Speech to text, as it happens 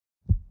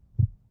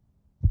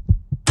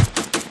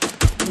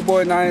your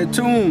boy now in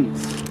tune.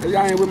 If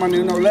y'all ain't with my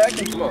nigga, no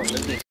lacking. Come on,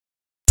 let's get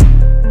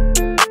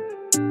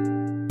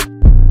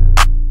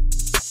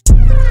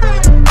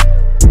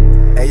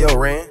Hey yo,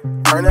 Ren,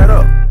 turn that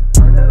up.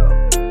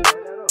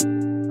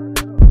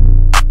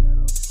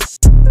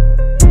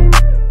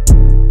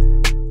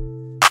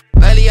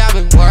 Lately I've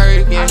been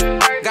working,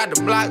 got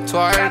the block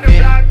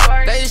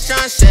twerking. They just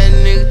tryna set a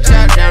nigga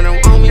trap down,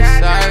 don't want me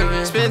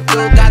serving. Spin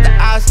through, got the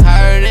eyes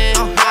hurting.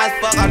 I'm high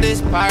as fuck all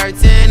this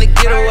partying. To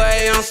get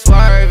away, I'm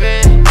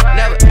swerving.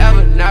 Never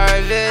ever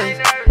nervous.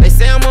 They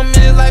say I'm a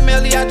minute like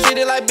Melly, I treat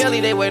it like Belly.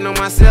 They waiting on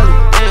my celly.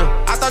 Damn,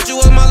 I thought you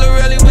was my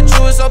Lorelli, but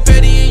you was so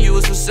petty and you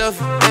was so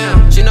selfish.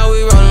 Damn, she know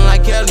we rollin'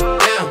 like Kelly.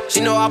 Damn,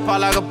 she know I pop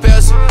like a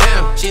pencil.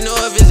 Damn, she know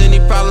if there's any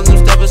problems,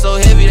 I'm stepping so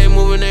heavy, they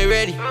moving, they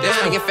ready.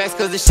 Damn, making facts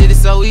cause this shit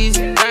is so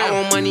easy. I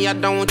want money, I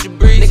don't want you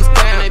breezy. Niggas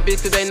clapping they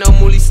bitch cause they know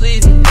Mooly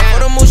sleazy. For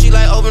the mood, she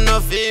like open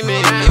up fit me.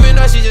 Even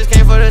though she just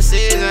came for the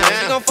season.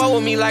 She gon' fuck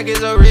with me like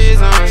it's a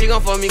reason. She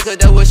gon' fuck me cause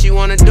that's what she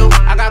wanna do.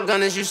 I got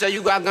gunners, you say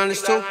you got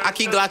gunners too. I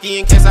keep Glocky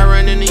in case I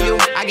run into you.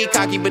 I get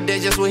cocky, but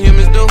that's just what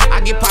humans do. I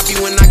get poppy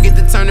when I get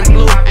to turning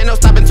blue. Ain't no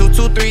stopping till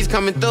 2-3s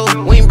coming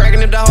through. We ain't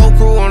bragging if the whole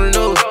crew on the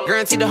news.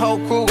 Guarantee the whole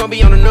crew gon'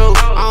 be on the news.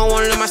 I don't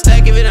want it in my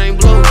stack if it ain't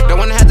blue. Don't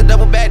wanna have to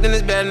double back, then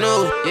it's bad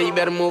news. Yeah, you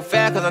better move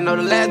fast, cause I know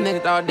the last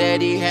nigga thought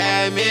that he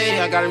had me.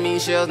 I got a mean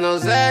shells, no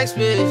Zax,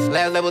 bitch.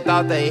 Last level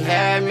thought they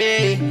had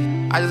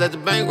me. I just let the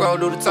bankroll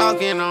do the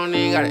talking, I don't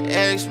even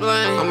gotta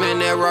explain. I'm in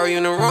that row, you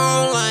in the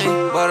wrong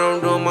lane, but I'm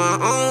doing my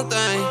own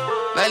thing.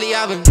 Lately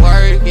I've been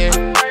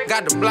working,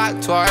 got the block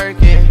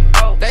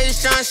twerking. They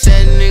just tryna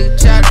set a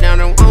nigga trap down,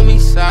 don't want me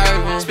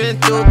serving. Spin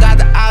through, got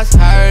the eyes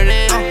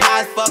hurting. I'm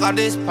high as fuck all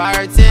this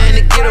partying.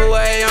 To get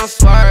away, I'm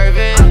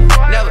swerving.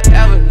 Never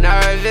ever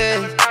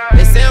nervous.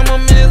 They say I'm a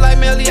minute like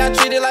Melly, I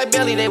treat it like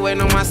Belly. They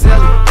waiting on my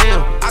celly.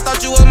 Damn, I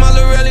thought you was my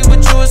Lorelli,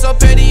 but you was so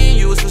petty and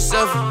you was so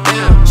selfish.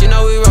 Damn, she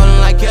know we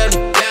rollin' like Kelly.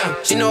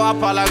 Damn, she know I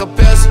pop like a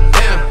pencil.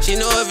 Damn, she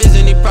know if there's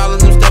any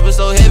problems, I'm stepping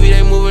so heavy,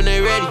 they moving,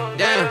 they ready.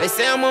 Damn, they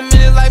say I'm a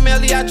minute like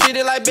Melly, I treat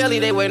it like Belly.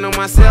 They waiting on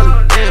my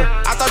celly. Damn,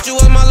 I thought you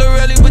was my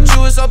Lorelli, but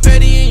you was so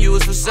petty and you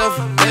was so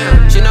selfish.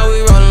 Damn, she know we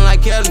rollin'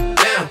 like Kelly.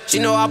 Damn, she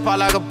know I pop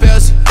like a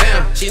pencil.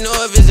 Damn, she know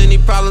if there's any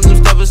problems, I'm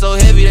stepping so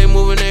heavy, they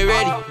moving, they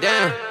ready.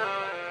 Damn.